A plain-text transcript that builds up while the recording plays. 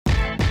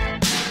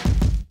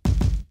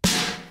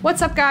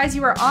What's up, guys?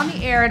 You are on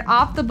the air and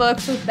off the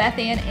books with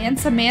Bethann and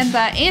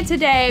Samantha, and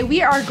today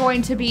we are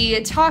going to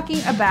be talking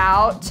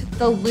about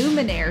the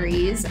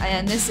Luminaries,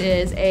 and this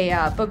is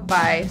a book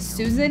by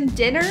Susan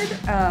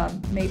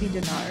Dennard, maybe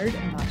Dennard,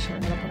 I'm not sure how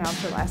to pronounce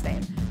her last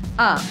name,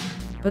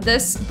 but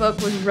this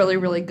book was really,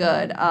 really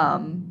good.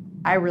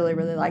 I really,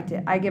 really liked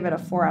it. I give it a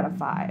 4 out of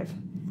 5.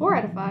 4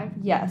 out of 5?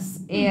 Yes,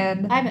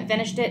 and I haven't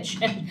finished it.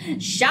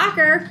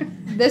 Shocker!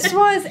 This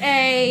was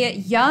a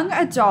young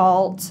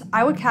adult,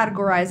 I would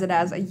categorize it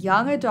as a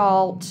young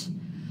adult,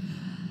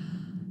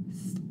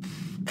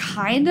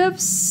 kind of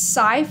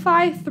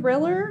sci-fi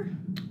thriller.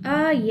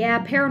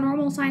 Yeah,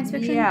 paranormal science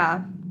fiction.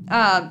 Yeah.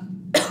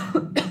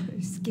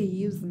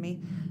 Excuse me.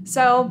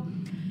 So,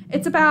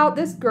 it's about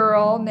this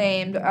girl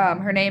named,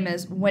 her name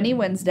is Winnie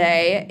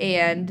Wednesday,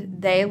 and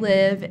they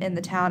live in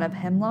the town of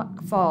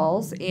Hemlock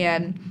Falls,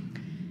 and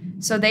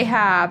so they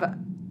have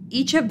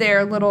each of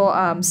their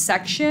little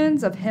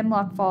sections of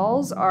Hemlock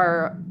Falls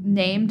are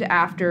named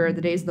after the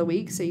days of the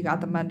week. So you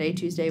got the Monday,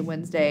 Tuesday,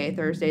 Wednesday,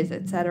 Thursdays,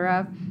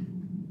 etc.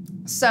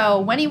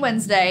 So Winnie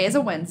Wednesday is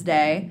a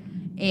Wednesday.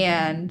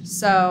 And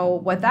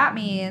so what that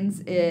means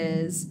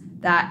is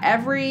that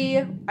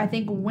every, I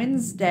think,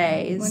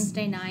 Wednesday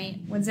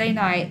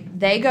night,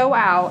 they go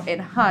out and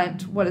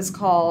hunt what is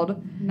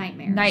called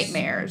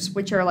nightmares,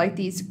 which are like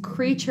these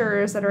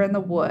creatures that are in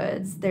the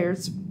woods.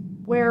 There's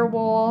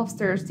werewolves,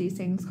 there's these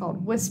things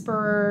called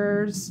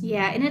whisperers.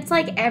 Yeah, and it's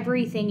like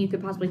everything you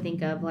could possibly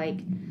think of,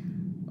 like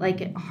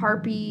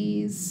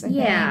harpies, I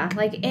think.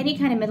 Like any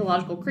kind of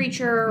mythological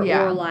creature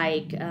or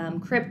like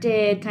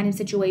cryptid kind of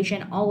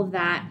situation, all of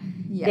that.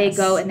 Yes. They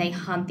go and they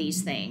hunt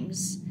these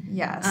things.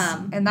 Yes.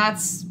 And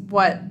that's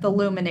what the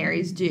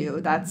Luminaries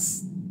do.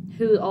 That's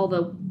who all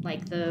the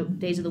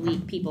days of the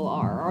week people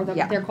are. Or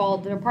they're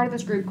part of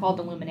this group called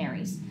the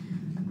Luminaries.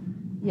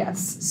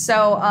 Yes.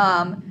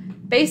 So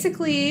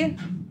basically,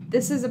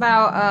 this is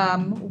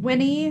about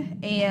Winnie,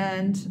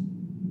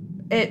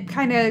 and it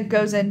kind of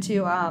goes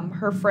into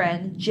her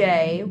friend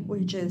Jay,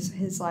 which is,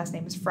 his last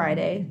name is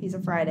Friday. He's a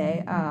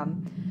Friday.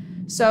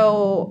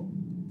 So,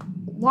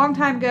 long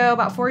time ago,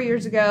 about 4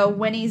 years ago,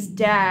 Winnie's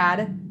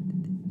dad,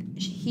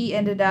 he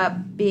ended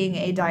up being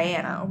a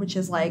Diana, which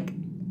is like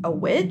a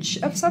witch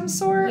of some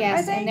sort,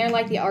 yes, I think. And they're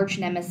like the arch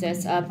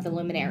nemesis of the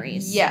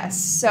Luminaries. Yes,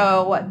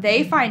 so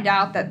they find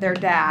out that their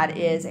dad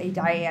is a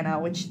Diana,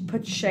 which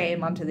puts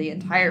shame onto the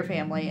entire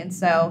family, and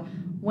so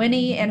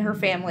Winnie and her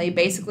family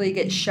basically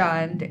get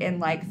shunned and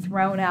like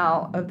thrown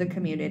out of the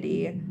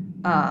community,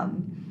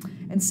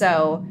 and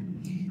so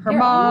her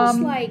mom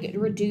almost like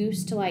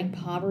reduced to like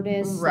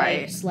poverty,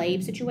 like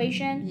slave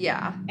situation.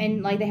 Yeah,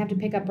 and like they have to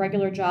pick up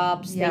regular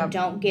jobs. Yep. They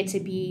don't get to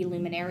be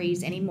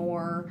Luminaries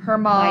anymore. Her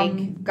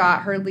mom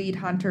got her lead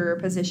hunter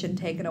position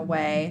taken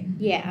away.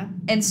 Yeah,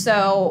 and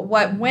so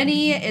what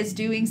Winnie is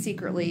doing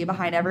secretly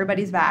behind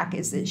everybody's back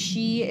is that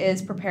she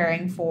is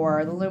preparing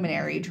for the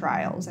Luminary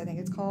trials. I think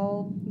it's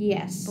called.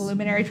 Yes, the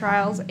Luminary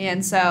trials,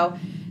 and so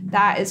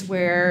that is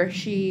where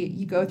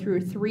you go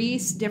through 3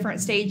 different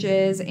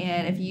stages,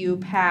 and if you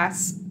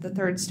pass the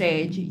 3rd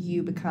stage,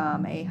 you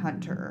become a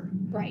hunter.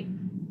 Right.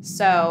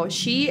 So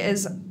she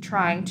is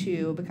trying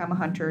to become a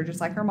hunter just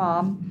like her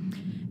mom.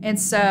 And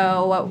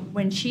so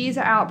when she's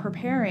out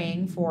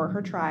preparing for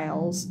her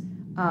trials,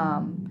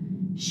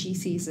 she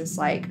sees this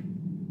like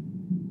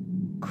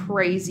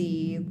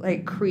crazy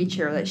like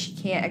creature that she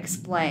can't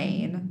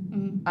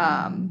explain.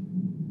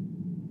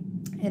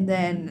 Mm-hmm. And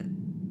then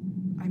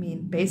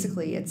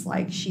basically it's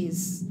like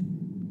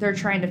they're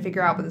trying to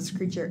figure out what this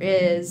creature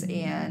is,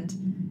 and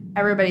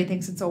everybody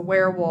thinks it's a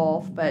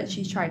werewolf, but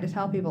she's trying to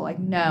tell people like,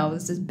 no,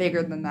 this is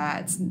bigger than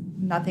that. It's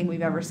nothing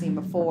we've ever seen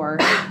before.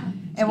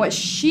 And what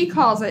she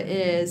calls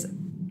it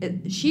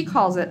she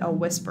calls it a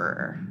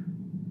whisperer,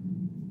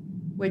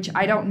 which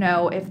I don't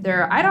know if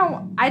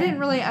I didn't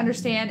really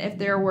understand if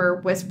there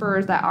were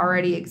whisperers that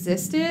already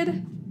existed,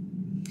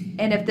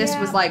 and if this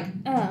was like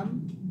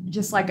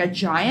just like a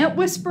giant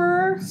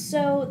whisperer.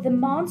 So the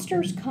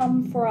monsters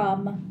come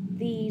from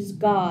these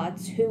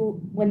gods who,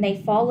 when they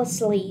fall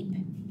asleep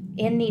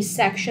in these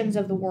sections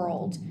of the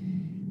world,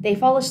 they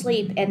fall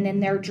asleep and then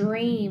their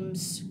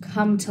dreams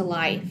come to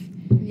life.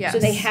 Yes. So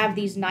they have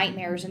these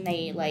nightmares and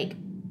they like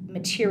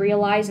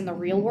materialize in the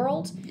real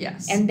world.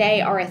 Yes. And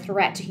they are a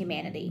threat to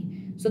humanity.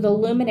 So the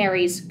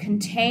Luminaries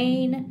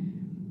contain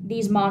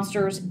these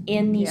monsters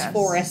in these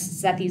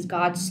forests that these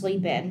gods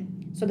sleep in,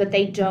 so that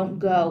they don't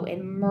go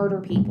and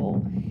murder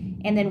people.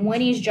 And then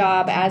Winnie's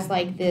job as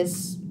like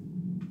this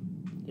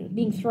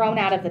being thrown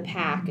out of the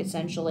pack,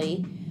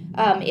 essentially,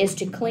 is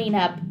to clean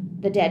up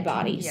the dead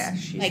bodies. Yeah,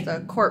 she's like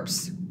the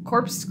corpse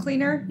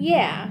cleaner.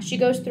 Yeah, she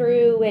goes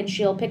through and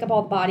she'll pick up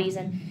all the bodies,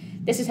 and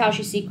this is how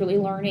she's secretly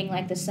learning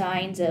like the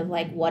signs of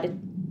like what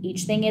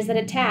each thing is that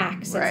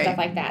attacks and stuff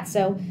like that.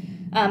 So,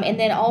 and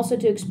then also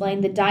to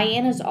explain, the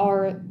Dianas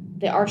are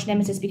the arch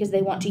nemesis because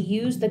they want to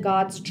use the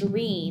gods'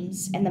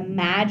 dreams and the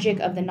magic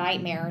of the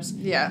nightmares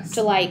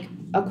to, like,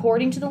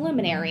 according to the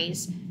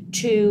Luminaries,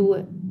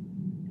 to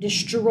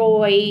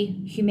destroy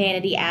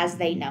humanity as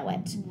they know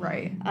it.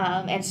 Right.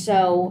 And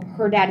so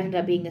her dad ended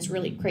up being this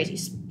really crazy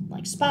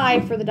like spy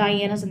for the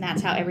Dianas, and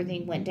that's how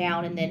everything went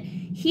down. And then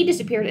he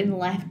disappeared and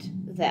left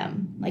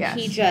them. Like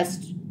he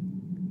just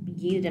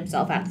yeeted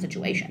himself out of the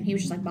situation. He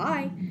was just like,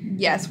 bye.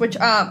 Yes, which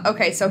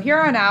okay, so here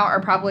on out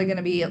are probably going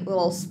to be a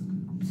little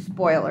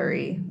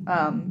spoilery.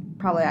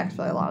 Probably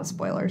actually a lot of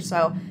spoilers.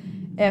 So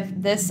if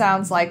this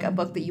sounds like a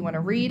book that you want to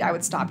read, I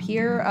would stop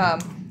here.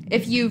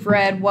 If you've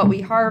read What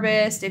We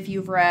Harvest, if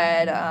you've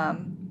read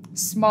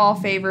Small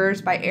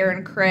Favors by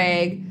Aaron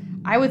Craig,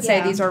 I would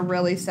say these are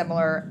really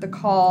similar. The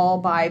Call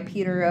by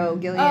Peter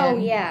O'Gillian. Oh,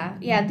 yeah.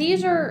 Yeah,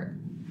 these are...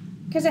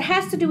 Because it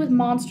has to do with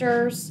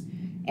monsters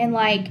and,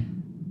 like...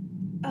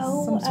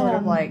 some sort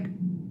of, like...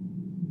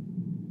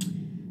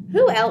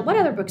 Who else? What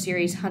other book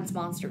series hunts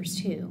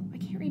monsters, too? I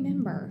can't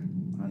remember.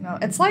 I don't know.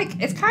 It's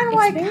kind of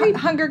like very...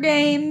 Hunger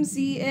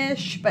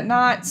Games-y-ish, but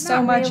not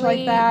so much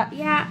really. like that.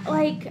 Yeah,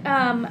 like,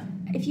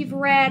 if you've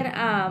read,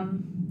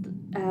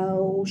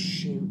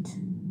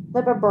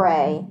 Libra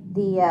Bray,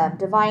 the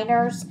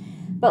Diviners,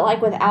 but,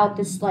 like, without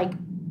this, like,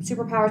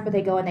 superpowers, but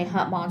they go and they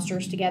hunt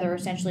monsters together,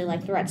 essentially,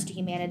 like, threats to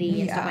humanity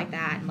and stuff like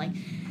that, and, like,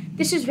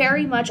 this is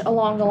very much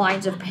along the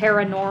lines of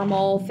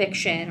paranormal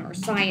fiction or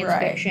science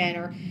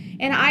fiction,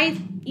 and I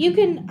think you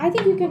can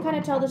kind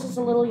of tell this is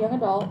a little young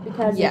adult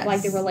because of,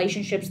 like, the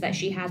relationships that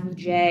she has with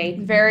Jay.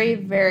 Very,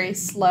 very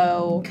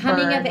slow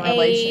coming of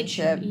age.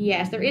 Relationship.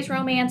 Yes, there is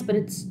romance, but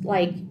it's,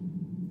 like,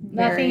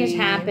 nothing is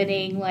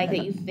happening, like,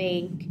 that you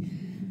think.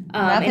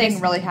 Nothing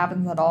really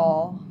happens at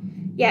all.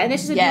 Yeah, and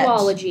this is a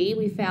duology,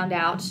 we found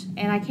out.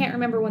 And I can't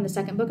remember when the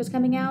second book is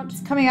coming out.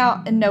 It's coming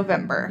out in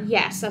November.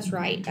 Yes, that's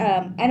right.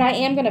 And I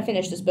am going to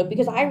finish this book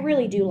because I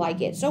really do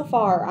like it. So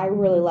far, I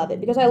really love it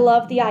because I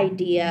love the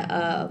idea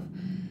of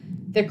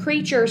the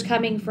creatures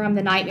coming from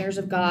the nightmares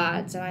of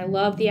gods. And I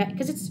love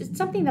because it's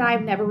something that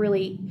I've never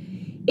really...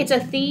 It's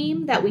a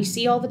theme that we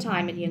see all the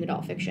time in young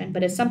adult fiction,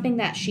 but it's something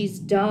that she's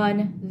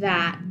done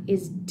that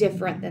is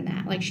different than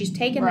that. Like, she's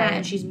taken that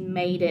and she's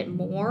made it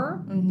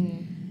more.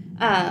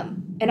 Mm-hmm.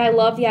 And I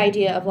love the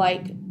idea of,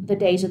 like, the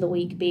days of the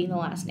week being the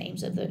last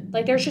names of the...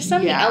 Like, there's just so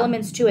many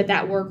elements to it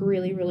that work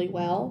really, really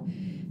well.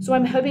 So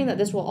I'm hoping that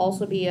this will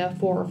also be a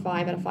 4 or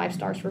 5 out of 5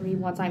 stars for me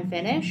once I'm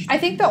finished. I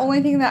think the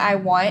only thing that I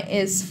want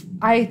is...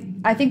 I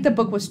think the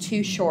book was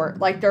too short.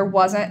 Like, there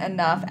wasn't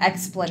enough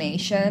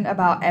explanation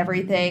about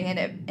everything, and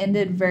it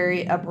ended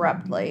very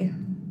abruptly.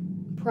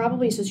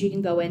 Probably so she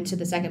can go into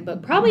the second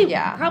book. Probably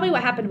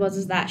what happened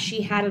was that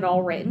she had it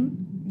all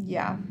written.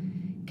 Yeah.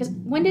 Because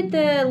when did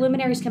the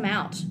Luminaries come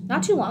out?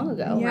 Not too long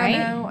ago, right?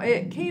 Yeah, no,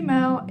 it came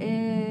out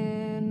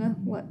in,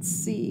 let's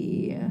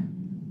see.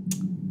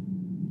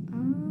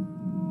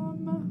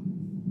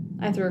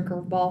 I threw a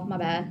curveball, my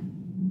bad.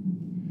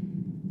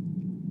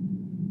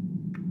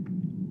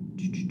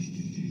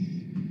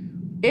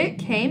 It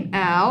came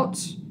out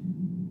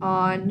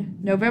on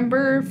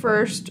November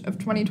 1st of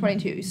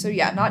 2022. So,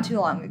 yeah, not too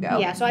long ago.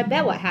 Yeah, so I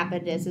bet what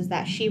happened is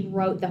that she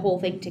wrote the whole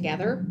thing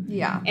together.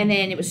 Yeah. And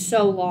then it was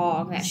so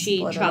long that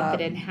she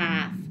chopped it in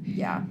half.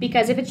 Yeah.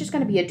 Because if it's just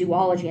going to be a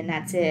duology and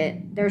that's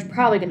it, there's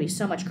probably going to be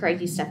so much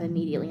crazy stuff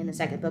immediately in the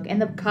second book.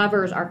 And the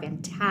covers are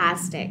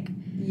fantastic.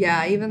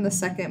 Yeah, even the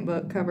second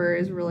book cover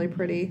is really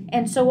pretty.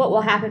 And so what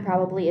will happen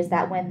probably is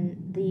that when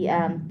the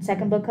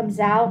second book comes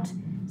out,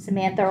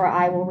 Samantha or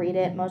I will read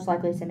it. Most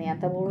likely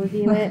Samantha will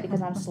review it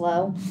because I'm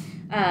slow.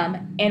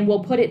 And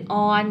we'll put it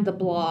on the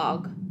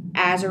blog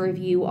as a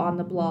review on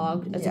the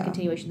blog as a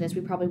continuation of this. We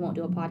probably won't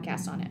do a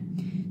podcast on it.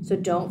 So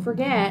don't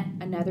forget,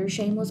 another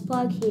shameless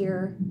plug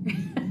here.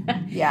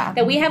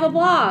 That we have a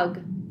blog.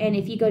 And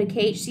if you go to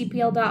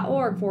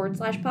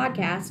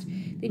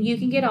khcpl.org/podcast, then you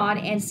can get on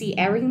and see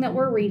everything that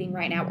we're reading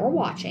right now or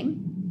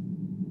watching.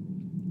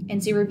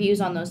 And see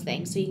reviews on those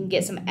things. So you can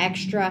get some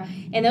extra,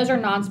 and those are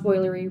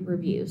non-spoilery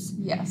reviews.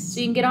 Yes.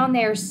 So you can get on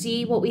there,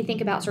 see what we think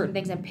about certain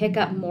things, and pick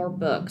up more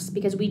books.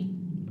 Because we,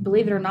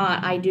 believe it or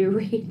not, I do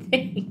read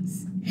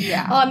things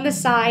on the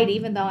side,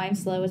 even though I'm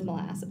slow as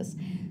molasses.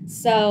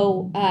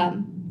 So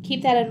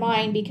keep that in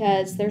mind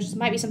because there's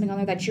might be something on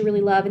there that you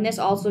really love. And this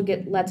also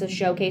lets us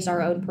showcase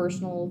our own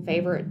personal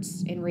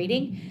favorites in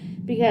reading.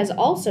 Because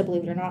also,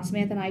 believe it or not,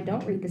 Samantha and I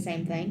don't read the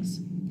same things.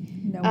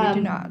 No, we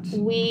do not.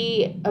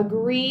 We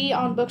agree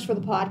on books for the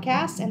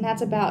podcast, and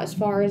that's about as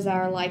far as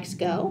our likes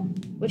go,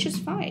 which is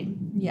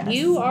fine. Yes.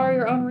 You are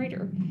your own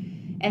reader.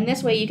 And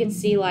this way you can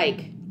see,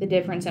 like, the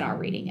difference in our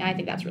reading. And I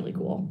think that's really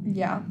cool.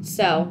 Yeah.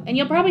 So, and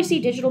you'll probably see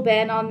Digital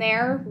Ben on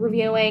there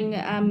reviewing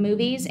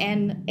movies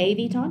and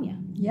A.V. Tanya.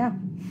 Yeah.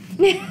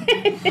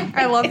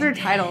 I love their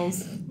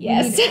titles.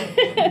 Yes.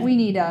 We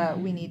need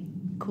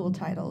cool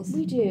titles.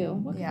 We do.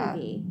 What could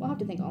we be? We'll have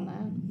to think on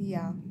that.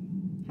 Yeah.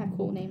 Have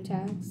cool name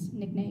tags,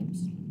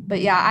 nicknames.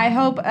 But yeah, I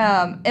hope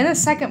in the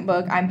second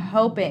book, I'm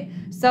hoping.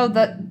 So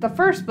the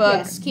first book.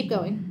 Yes, keep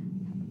going.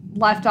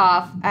 Left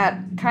off at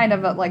kind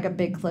of like a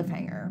big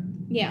cliffhanger.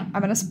 Yeah.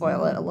 I'm gonna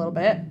spoil it a little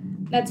bit.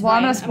 That's fine.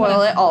 I'm gonna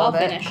spoil it all of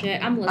it. I'll finish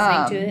it. I'm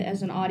listening to it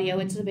as an audio.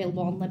 It's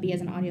available on Libby as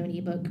an audio and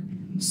ebook.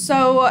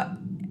 So,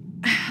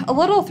 a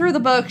little through the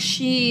book,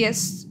 she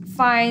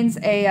finds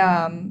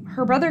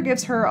her brother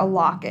gives her a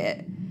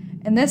locket,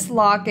 and this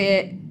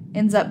locket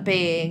ends up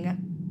being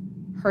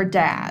her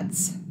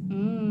dad's.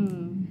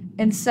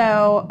 And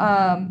so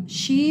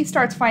she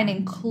starts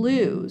finding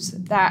clues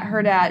that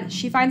her dad,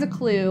 she finds a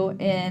clue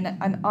in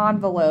an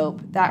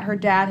envelope that her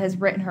dad has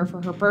written her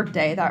for her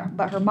birthday,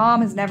 but her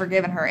mom has never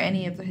given her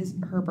any of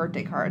her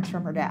birthday cards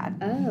from her dad.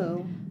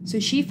 Oh. So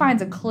she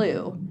finds a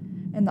clue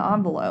in the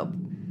envelope.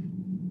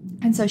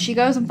 And so she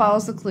goes and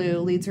follows the clue,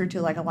 leads her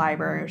to like a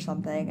library or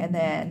something, and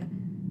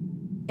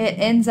then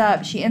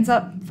she ends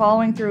up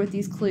following through with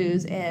these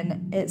clues,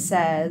 and it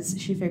says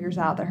she figures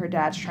out that her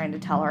dad's trying to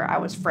tell her I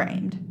was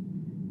framed.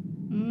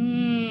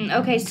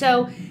 Okay,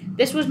 so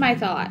this was my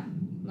thought.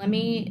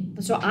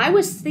 So I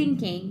was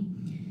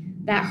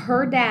thinking that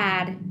her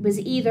dad was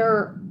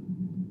either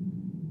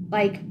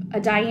like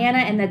a Diana,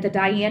 and that the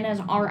Dianas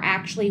are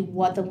actually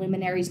what the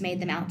Luminaries made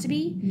them out to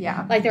be.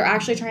 Yeah. Like they're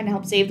actually trying to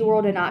help save the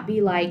world and not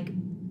be like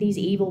these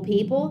evil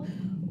people.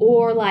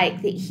 Or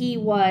like that he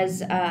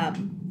was, like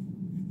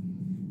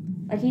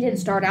he didn't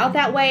start out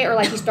that way, or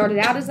like he started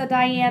out as a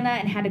Diana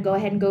and had to go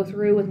ahead and go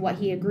through with what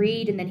he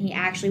agreed, and then he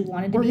actually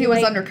wanted to or be he was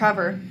like,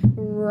 undercover.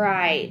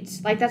 Right.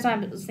 Like that's what I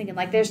was thinking.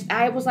 Like there's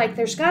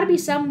got to be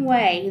some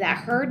way that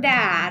her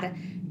dad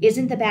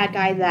isn't the bad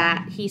guy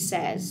that he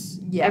says.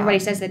 Yeah. Everybody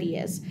says that he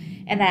is.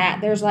 And that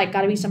there's like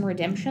got to be some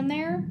redemption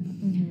there.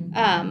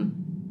 Mm-hmm.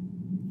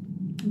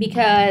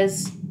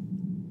 Because,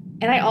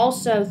 and I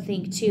also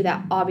think too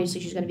that obviously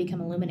she's going to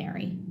become a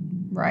luminary.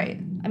 Right.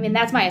 I mean,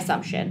 that's my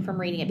assumption from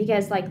reading it,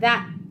 because like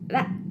that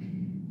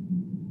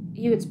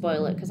you could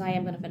spoil it because I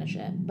am going to finish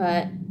it,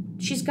 but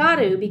she's got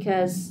to,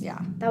 because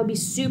that would be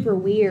super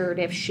weird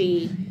if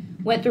she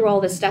went through all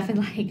this stuff and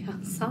like,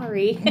 I'm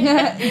sorry.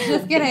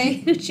 Just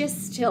kidding. You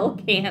just still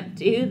can't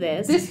do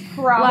this. This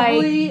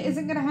probably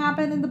isn't going to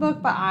happen in the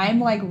book, but I'm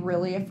like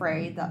really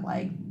afraid that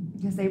like,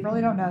 because they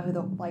really don't know who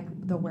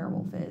the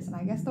werewolf is, and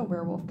I guess the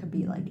werewolf could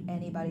be like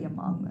anybody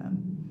among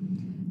them.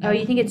 Oh,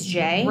 you think it's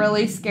Jay?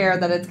 Really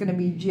scared that it's going to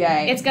be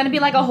Jay. It's going to be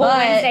like a whole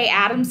Wednesday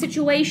Addams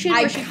situation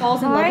where she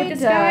falls in love with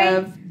this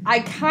guy? I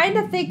kind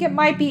of think it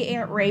might be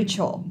Aunt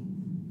Rachel.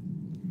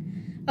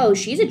 Oh,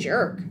 she's a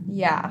jerk.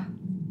 Yeah.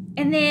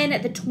 And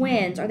then the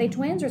twins. Are they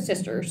twins or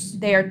sisters?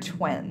 They are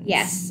twins.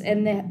 Yes.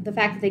 And the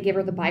fact that they give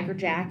her the biker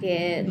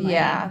jacket. And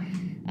yeah.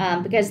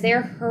 Because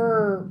they're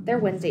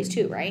Wednesdays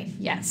too, right?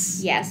 Yes.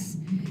 Yes.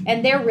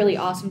 And they're really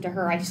awesome to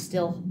her. I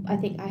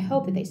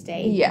hope that they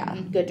stay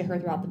good to her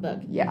throughout the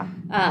book. Yeah.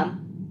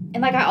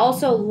 And like I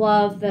also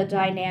love the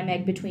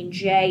dynamic between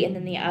Jay and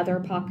then the other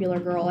popular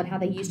girl, and how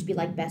they used to be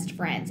like best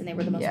friends and they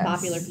were the most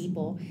popular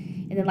people.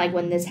 And then like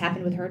when this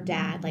happened with her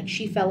dad, like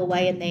she fell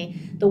away and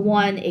the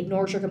one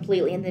ignores her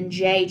completely, and then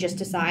Jay just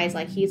decides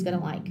like he's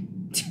gonna like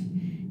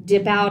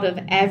dip out of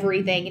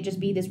everything and just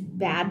be this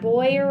bad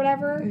boy or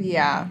whatever.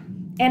 Yeah.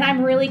 And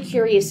I'm really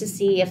curious to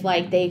see if,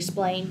 like, they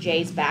explain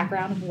Jay's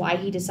background of why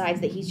he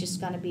decides that he's just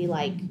going to be,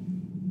 like,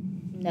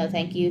 no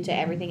thank you to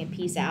everything and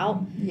peace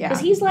out. Yeah.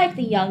 Because he's, like,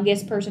 the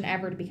youngest person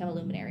ever to become a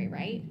luminary,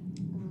 right?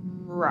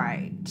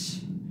 Right.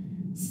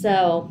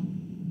 So.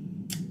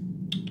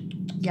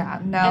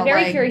 Yeah, no, I'm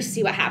very curious to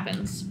see what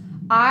happens.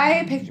 When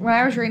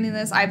I was reading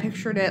this, I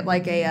pictured it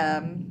like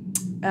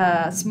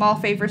a small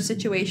favor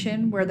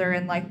situation where they're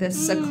in, like,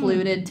 this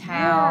secluded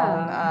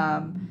town.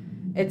 Yeah.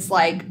 It's,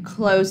 like,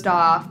 closed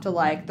off to,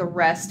 like, the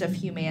rest of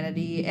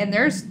humanity. And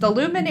the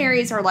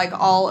luminaries are, like,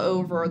 all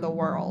over the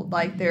world.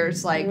 Like,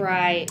 there's, like...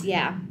 Right,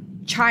 yeah.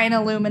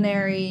 China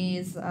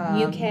luminaries.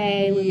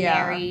 UK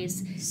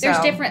luminaries. Yeah. There's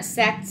different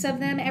sects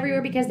of them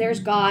everywhere because there's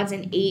gods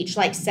in each,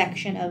 like,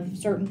 section of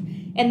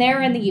certain... And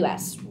they're in the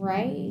U.S.,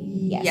 right?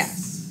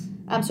 Yes.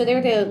 So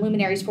they're the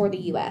luminaries for the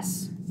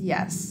U.S.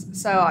 Yes.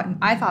 So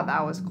I thought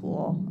that was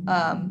cool.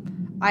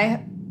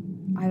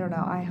 I don't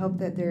know. I hope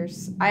that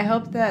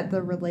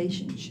the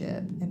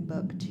relationship in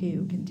book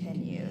 2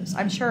 continues.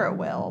 I'm sure it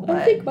will. But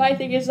I think my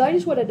thing is I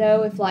just want to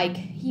know if like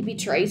he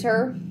betrays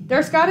her.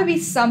 There's got to be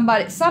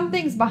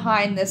something's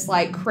behind this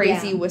like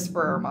crazy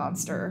whisperer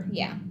monster.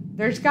 Yeah.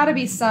 There's got to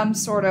be some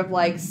sort of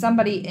like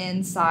somebody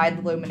inside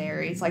the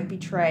luminaries like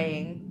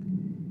betraying.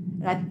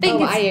 And I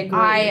think I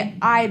agree.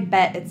 I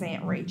bet it's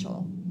Aunt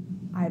Rachel.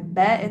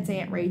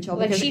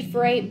 Like she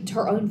framed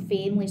her own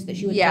family so that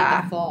she would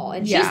take the fall.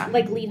 And she's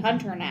like lead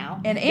hunter now.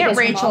 And Aunt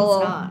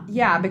Rachel,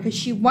 because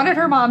she wanted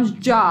her mom's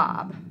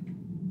job.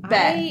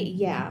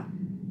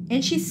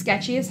 And she's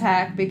sketchy as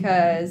heck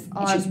because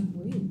she's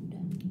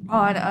rude.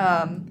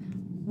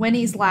 On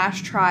Winnie's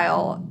last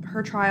trial,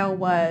 her trial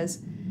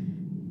was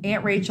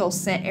Aunt Rachel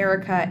sent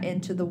Erica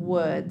into the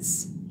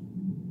woods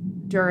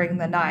during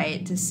the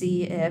night to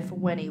see if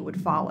Winnie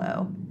would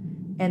follow.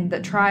 And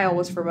the trial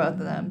was for both of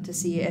them to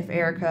see if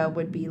Erica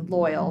would be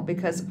loyal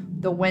because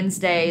the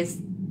Wednesdays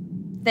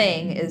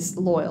thing is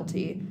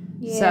loyalty.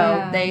 Yeah.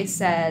 So they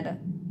said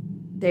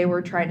they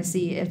were trying to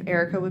see if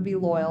Erica would be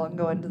loyal and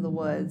go into the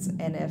woods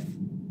and if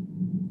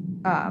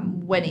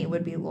Winnie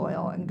would be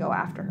loyal and go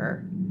after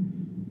her.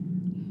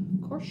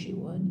 Of course she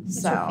would.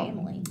 It's so, her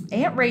family.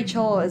 Aunt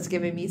Rachel is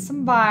giving me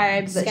some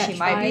vibes that Sketch she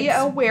might vibes. be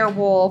a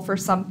werewolf or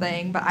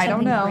something, but I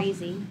don't know.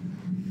 Crazy.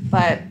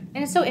 But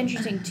And it's so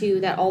interesting,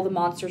 too, that all the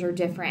monsters are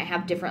different,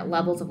 have different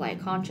levels of,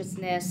 like,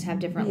 consciousness, have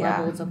different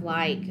levels of,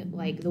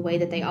 like, the way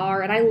that they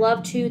are. And I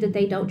love, too, that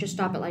they don't just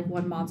stop at, like,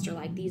 one monster.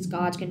 Like, these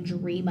gods can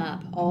dream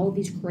up all of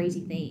these crazy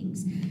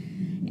things.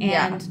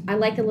 And I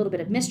like a little bit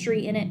of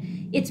mystery in it.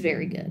 It's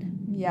very good.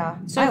 Yeah,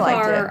 So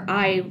far,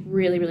 I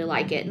really, really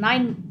like it.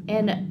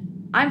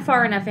 And I'm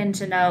far enough in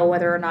to know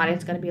whether or not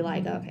it's going to be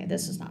like, okay,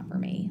 this is not for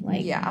me.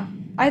 Like, yeah.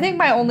 I think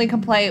my only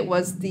complaint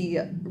was the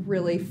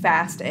really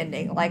fast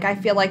ending. Like, I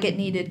feel like it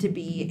needed to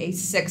be a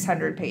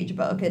 600-page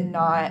book and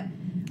not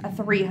a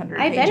 300-page book.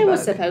 I bet it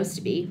was supposed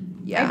to be.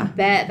 Yeah. I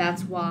bet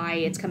that's why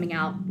it's coming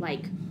out,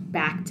 like,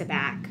 back to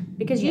back.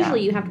 Because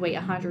usually you have to wait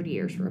 100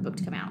 years for a book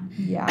to come out.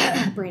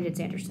 Yeah. Brandon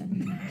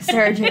Sanderson.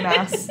 Sarah J.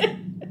 Maas.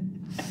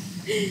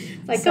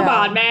 Like, come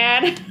on,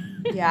 man.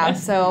 Yeah,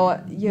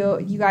 so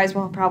you guys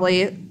will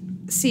probably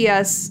see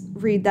us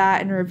read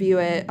that and review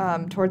it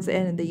towards the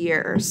end of the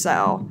year.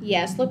 So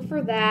yes, look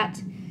for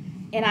that.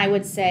 And I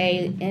would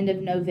say end of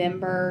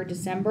November,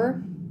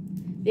 December,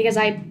 because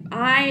I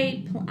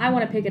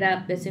want to pick it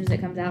up as soon as it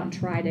comes out and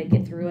try to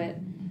get through it.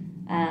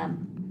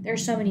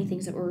 There's so many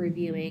things that we're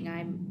reviewing.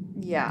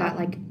 Got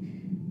like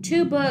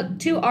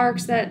two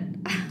arcs that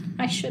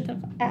I shouldn't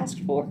have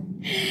asked for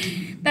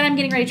that I'm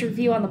getting ready to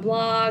review on the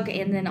blog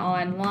and then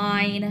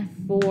online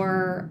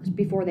before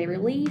they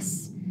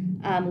release.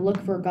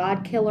 Look for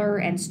God Killer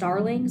and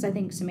Starlings. I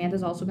think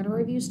Samantha's also going to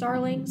review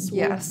Starlings.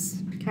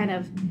 Yes.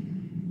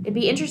 It'd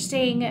be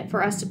interesting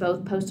for us to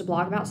both post a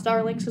blog about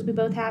Starlings because we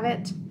both have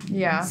it.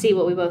 Yeah. See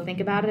what we both think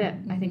about it.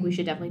 I think we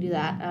should definitely do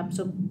that.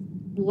 So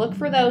look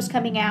for those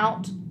coming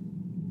out.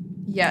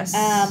 Yes.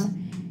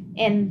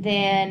 And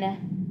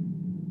then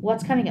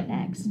what's coming up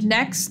next?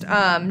 Next,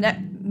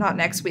 not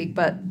next week,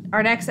 but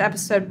our next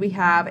episode we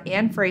have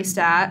Anne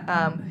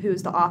Freystat,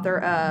 who's the author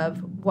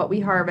of What We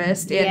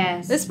Harvest.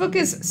 And this book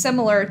is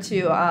similar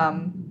to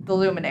the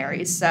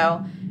Luminaries,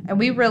 and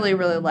we really,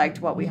 really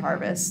liked What We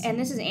Harvest. And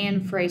this is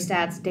Anne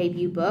Freystat's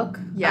debut book.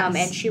 Yes.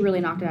 And she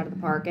really knocked it out of the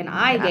park. And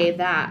I gave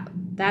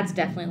that's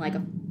definitely like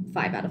a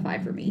 5 out of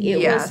 5 for me.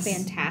 It was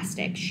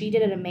fantastic. She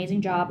did an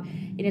amazing job,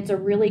 and it's a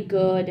really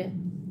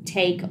good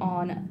take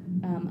on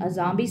a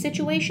zombie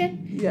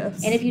situation.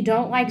 Yes. And if you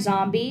don't like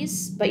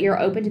zombies, but you're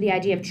open to the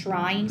idea of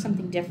trying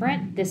something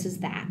different, this is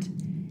that.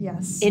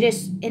 Yes. It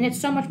is, and it's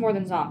so much more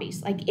than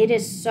zombies. Like, it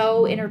is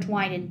so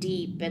intertwined and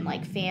deep and,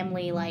 like,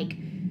 family, like,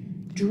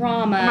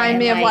 drama. Remind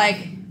me of,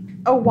 like,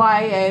 a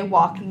YA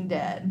Walking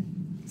Dead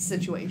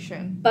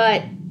situation.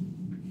 But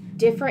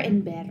different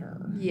and better.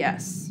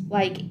 Yes.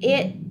 Like,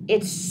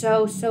 it's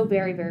so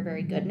very, very,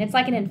 very good. And it's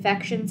like an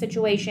infection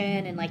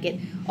situation, and, like, it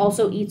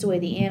also eats away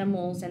the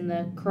animals and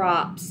the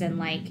crops, and,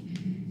 like,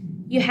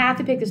 you have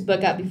to pick this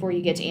book up before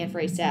you get to Anne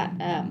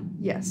Freystat.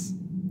 Yes.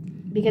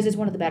 Because it's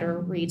one of the better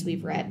reads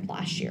we've read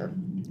last year.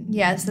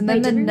 Yes, and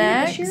then the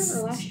next... Did we read it this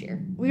year or last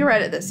year? We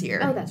read it this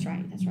year. Oh, that's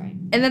right.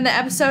 And then the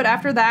episode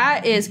after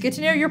that is Get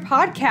to Know Your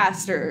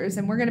Podcasters,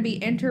 and we're going to be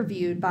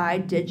interviewed by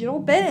Digital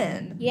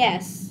Ben.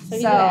 Yes. So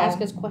he's going to ask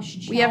us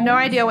questions. We have no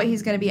idea what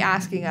he's going to be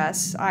asking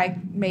us. I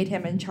made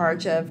him in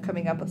charge of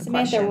coming up with the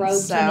questions. Samantha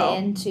roped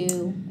him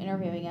into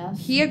interviewing us.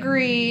 He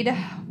agreed.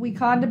 We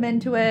conned him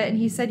into it, and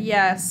he said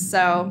yes.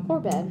 So poor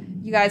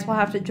Ben. You guys will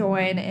have to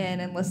join in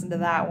and listen to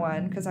that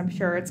one, because I'm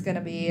sure it's going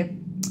to be...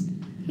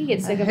 He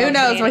gets sick of who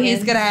knows what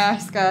he's going to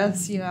ask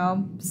us, you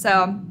know.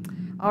 So,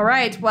 all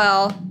right,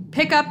 well...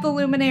 Pick up the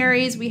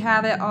Luminaries. We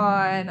have it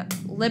on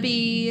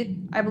Libby,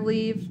 I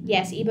believe.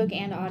 Yes, ebook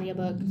and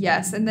audiobook.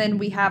 Yes, and then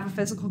we have a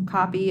physical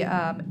copy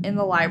in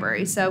the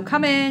library. So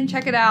come in,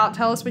 check it out,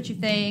 tell us what you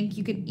think.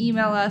 You can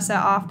email us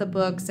at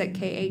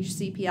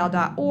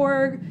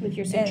offthebooks@khcpl.org. With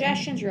your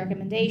suggestions, your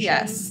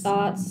recommendations,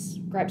 thoughts,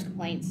 gripes,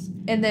 complaints.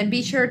 And then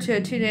be sure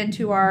to tune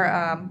into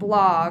our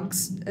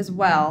blogs as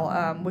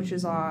well, which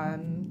is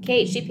on...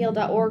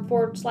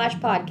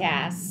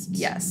 khcpl.org/podcast.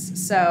 Yes,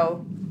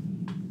 so...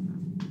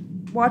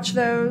 Watch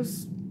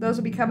those. Those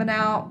will be coming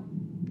out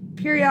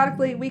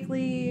periodically,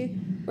 weekly.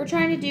 We're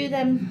trying to do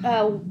them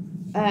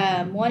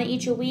one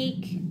each a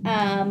week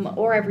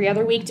or every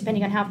other week,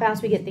 depending on how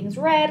fast we get things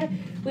read.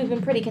 We've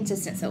been pretty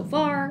consistent so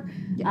far.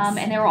 Yes.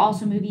 And there are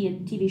also movie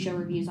and TV show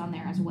reviews on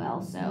there as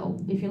well. So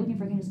if you're looking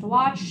for things to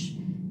watch,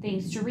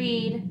 things to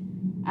read,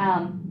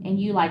 and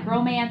you like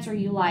romance or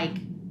you like...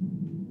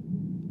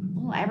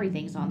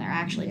 everything's on there,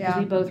 actually, because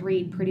we both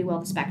read pretty well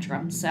the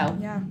spectrum, so...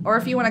 Yeah. Or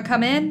if you want to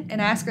come in and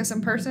ask us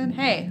in person,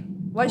 hey,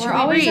 what should we read?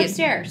 We're always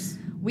upstairs.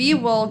 We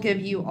will give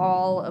you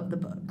all of the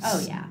books. Oh,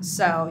 yeah.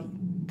 So,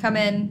 come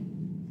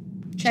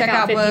in, check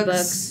out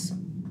books,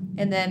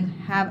 and then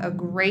have a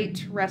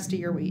great rest of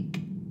your week.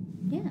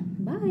 Yeah.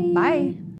 Bye. Bye.